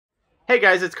Hey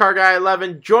guys, it's Car Guy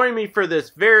 11. Join me for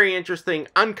this very interesting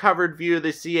uncovered view of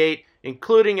the C8,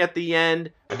 including at the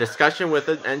end a discussion with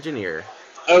an engineer.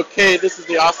 Okay, this is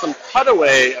the awesome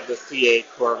cutaway of the C8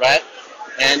 Corvette,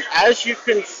 and as you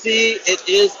can see, it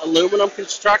is aluminum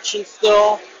construction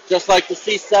still, just like the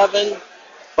C7,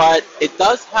 but it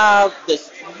does have this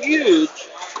huge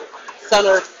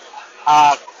center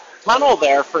tunnel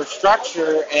there for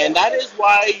structure, and that is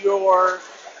why your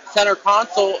center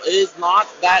console is not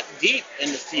that deep in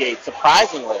the C8,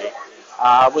 surprisingly.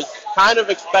 I was kind of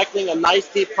expecting a nice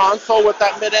deep console with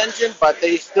that mid-engine, but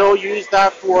they still use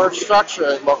that for structure,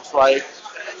 it looks like.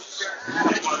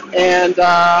 And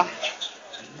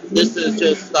this is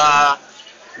just the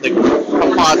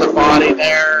composite body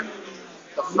there.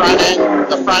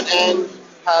 The front end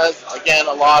has, again,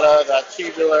 a lot of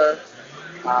tubular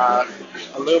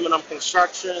aluminum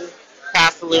construction,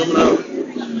 cast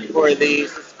aluminum for the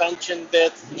suspension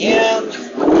bits, and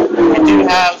we do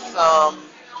have some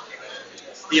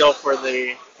steel for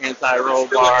the anti-roll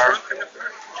bar.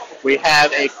 We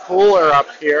have a cooler up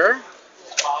here.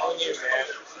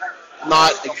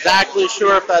 Not exactly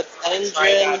sure if that's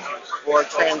engine or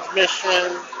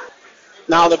transmission.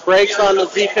 Now the brakes on the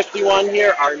Z51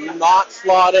 here are not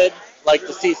slotted like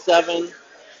the C7,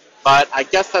 but I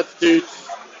guess that's due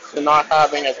to not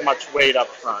having as much weight up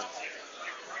front.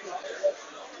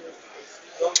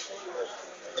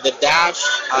 The dash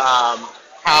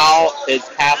cowl is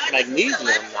cast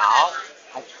magnesium now.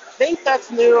 I think that's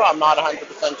new. I'm not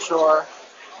 100% sure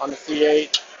on the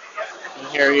C8. And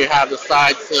here you have the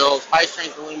side sills, high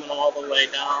strength aluminum all the way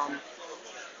down.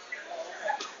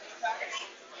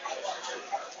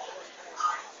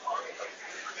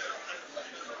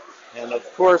 And of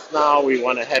course now we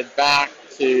want to head back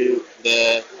to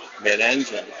the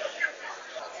mid-engine.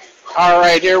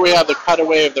 Alright, here we have the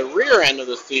cutaway of the rear end of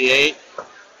the C8.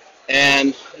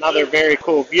 And another very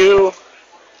cool view.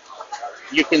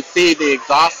 You can see the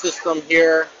exhaust system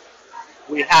here.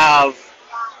 We have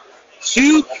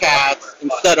 2 cats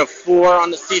instead of 4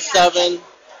 on the C7,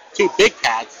 2 big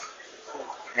cats.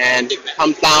 And it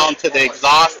comes down to the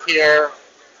exhaust here.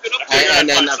 And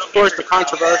then, of course, the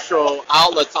controversial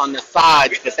outlets on the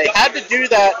sides, but they had to do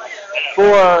that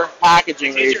for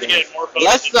packaging reasons.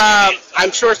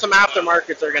 I'm sure some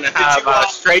aftermarkets are going to have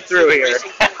straight through here.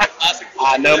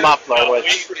 No muffler,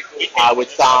 which would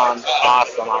sound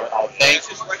awesome, I think.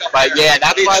 But yeah,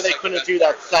 that's why they couldn't do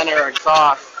that center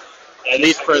exhaust, at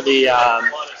least for the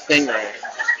Stingray.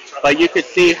 But you could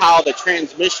see how the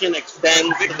transmission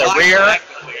extends to the rear,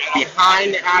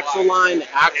 behind the axle line.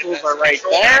 The axles are right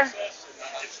there.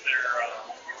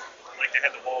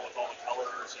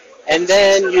 And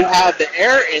then you have the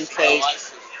air intake,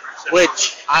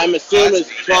 which I'm assuming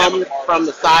is plumbed from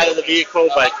the side of the vehicle,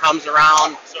 but it comes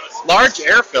around. Large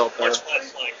air filter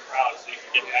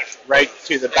right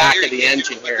to the back of the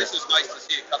engine here.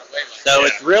 So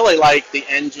it's really like the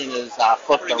engine is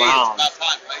flipped around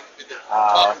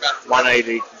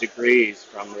 180 degrees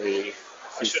from the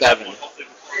C7.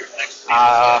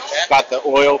 Got the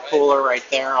oil cooler right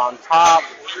there on top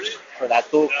for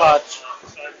that dual clutch.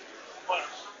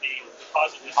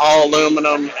 All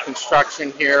aluminum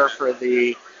construction here for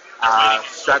the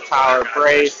strut tower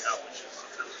brace.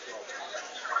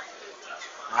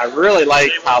 I really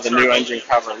like how the new engine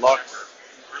cover looks.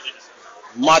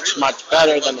 Much, much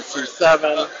better than the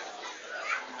C7.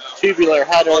 Tubular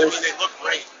headers.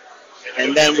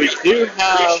 And then we do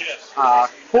have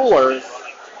coolers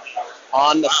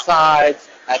on the sides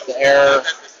at the air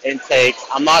intakes.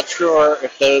 I'm not sure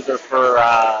if those are for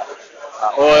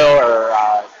oil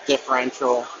or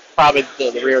differential. Probably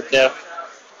the rear diff.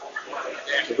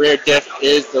 The rear diff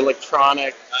is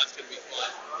electronic.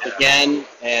 Again,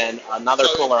 and another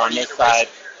cooler on this side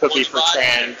could be for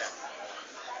trans.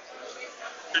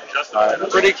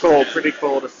 Pretty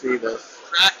cool to see this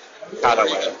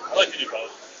cutaway.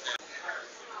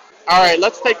 Alright,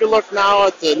 let's take a look now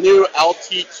at the new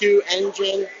LT2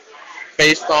 engine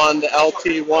based on the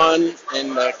LT1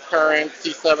 in the current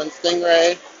C7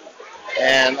 Stingray.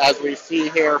 And as we see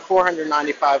here,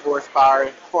 495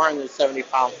 horsepower, 470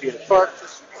 pound-feet of torque.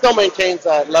 Still maintains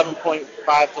that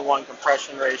 11.5 to 1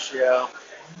 compression ratio.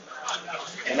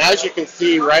 And as you can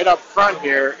see right up front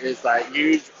here is that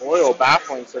huge oil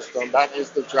baffling system. That is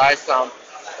the dry sump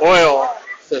oil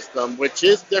system, which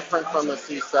is different from the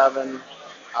C7.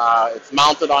 It's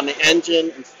mounted on the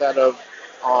engine instead of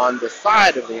on the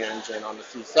side of the engine on the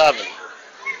C7.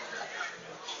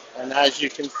 And as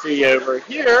you can see over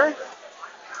here,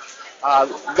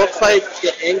 looks like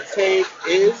the intake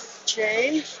is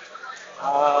changed.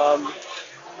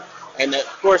 And of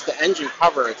course the engine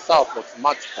cover itself looks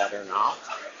much better now.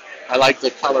 I like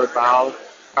the colored valve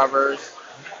covers.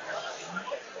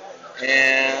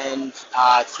 And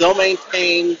still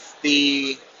maintains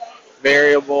the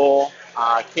variable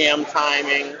cam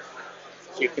timing,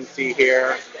 as you can see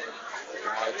here.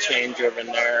 Changeover in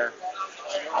there.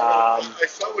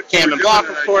 Cam and block,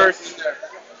 of course.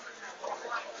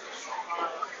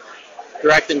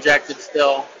 Direct injected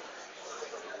still.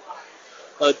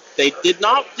 But they did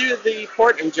not do the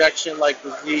port injection like the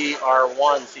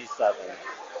ZR1 C7.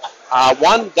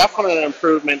 One definite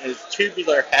improvement is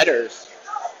tubular headers.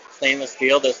 Stainless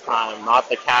steel this time, not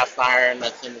the cast iron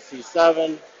that's in the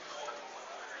C7.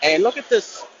 And look at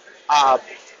this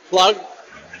plug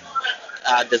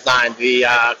design. The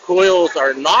coils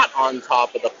are not on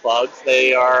top of the plugs.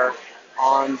 They are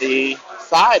on the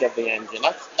side of the engine.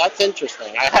 That's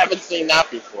interesting. I haven't seen that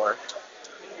before.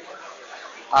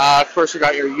 Of course, you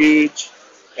got your huge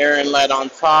air inlet on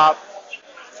top.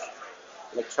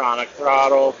 Electronic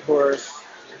throttle, of course.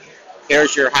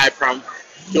 There's your high pump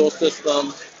fuel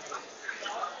system.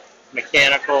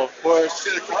 Mechanical, of course.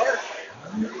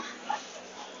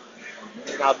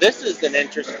 Now this is an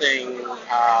interesting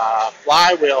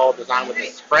flywheel design with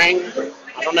a spring.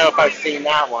 I don't know if I've seen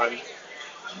that one.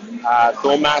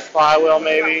 Dual mass flywheel,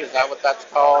 maybe? Is that what that's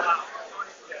called?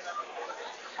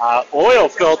 Oil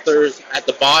filters at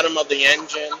the bottom of the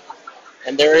engine,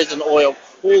 and there is an oil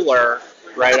cooler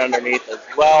right underneath as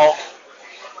well.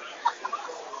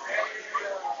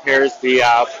 Here's the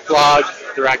plug,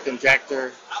 direct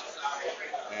injector,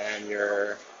 and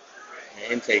your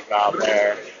intake valve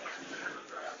there.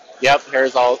 Yep,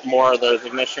 here's all more of those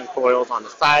ignition coils on the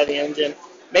side of the engine.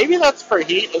 Maybe that's for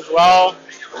heat as well.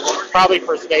 Probably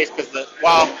for space, because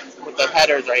with the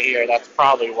headers right here, that's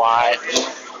probably why.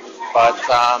 But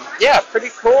yeah, pretty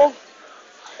cool.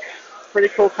 Pretty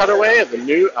cool cutaway of the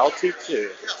new LT2.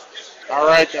 All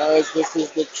right, guys, this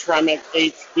is the Tremec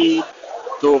 8-speed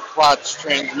dual clutch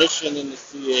transmission in the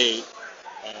C8,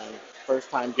 and first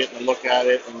time getting a look at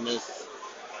it in this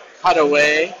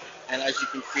cutaway. And as you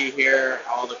can see here,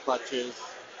 all the clutches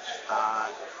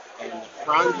in the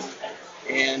front.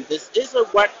 And this is a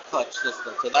wet clutch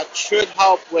system, so that should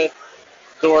help with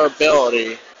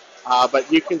durability. But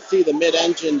you can see the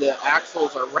mid-engine, the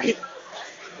axles are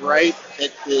right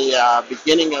at the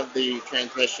beginning of the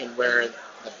transmission, where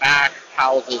the back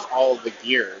houses all of the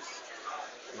gears.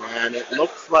 And it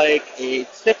looks like a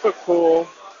typical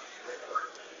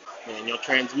manual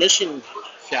transmission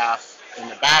shaft in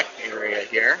the back area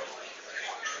here.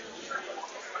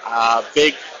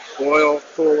 Big oil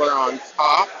cooler on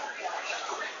top.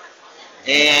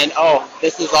 And, oh,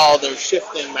 this is all their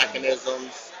shifting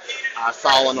mechanisms,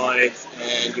 solenoids,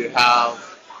 and you have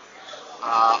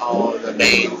all of the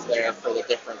vanes there for the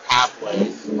different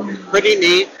pathways. Pretty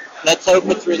neat. Let's hope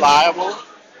it's reliable.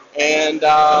 And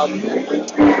I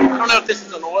don't know if this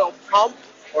is an oil pump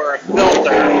or a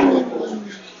filter,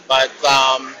 but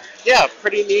yeah,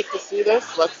 pretty neat to see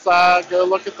this. Let's go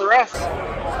look at the rest.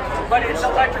 But it's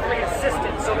electrically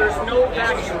assisted, so there's no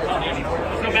vacuum pump anymore.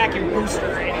 There's no vacuum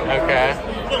booster anymore. Okay.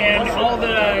 And all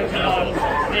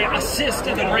the assist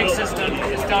in the brake system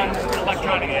is done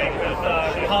electronically with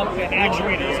pump and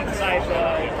actuators inside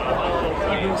the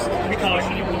e-boost. We call it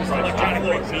e-boost electronic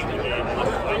brake system.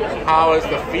 How is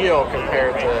the feel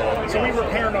compared to... So we were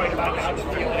paranoid about how the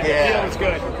feel is. Yeah. The feel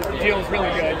is good. The feel is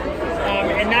really good.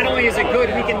 And not only is it good,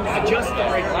 we can adjust the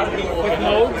brake with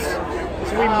modes.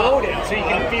 So we mode it so you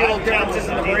can feel differences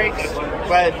in the brakes.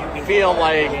 But feel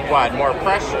like, what, more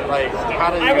pressure? Like, how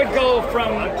does I would go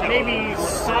from maybe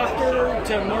softer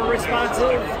to more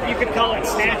responsive. You could call it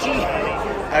snatchy.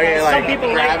 Okay, like some people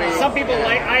grabby. like. Some people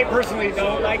like. I personally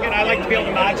don't like it. I like to be able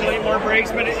to modulate more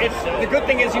brakes, but the good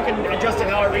thing is you can adjust it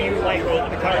however you like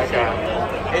the car.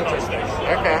 Okay. Interesting.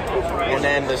 Okay. And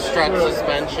then the strut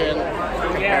suspension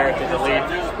compared to the Leaf.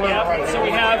 Yeah. So we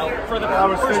have, for the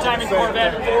first time in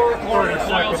Corvette, 4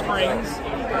 coil springs.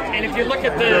 And if you look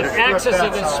at the axis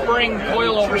of the spring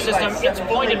coilover system, it's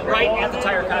pointed right at the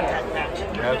tire contact patch.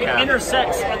 Okay. It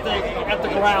intersects at the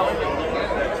ground.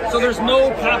 So there's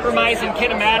no compromise in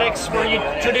kinematics where you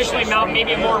traditionally mount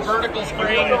maybe a more vertical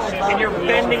spring and you're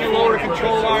bending a lower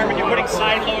control arm and you're putting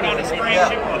side load on a spring.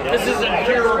 This is a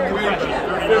pure compression.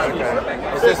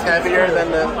 Okay. Is this heavier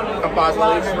than the composite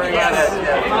leaf spring? Yes.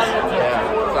 Yeah,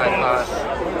 that's what I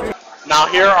thought. Now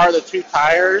here are the 2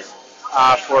 tires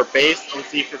for base and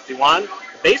C51. The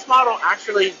base model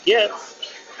actually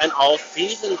gets an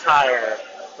all-season tire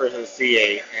for the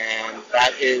C8, and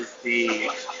that is the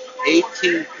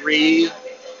 18.3,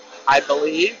 I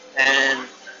believe, and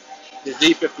the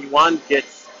Z51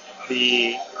 gets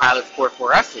the Pilot Sport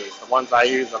 4S's, the ones I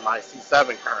use on my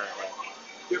C7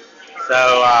 currently.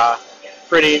 So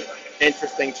pretty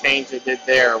interesting change they did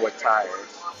there with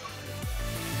tires.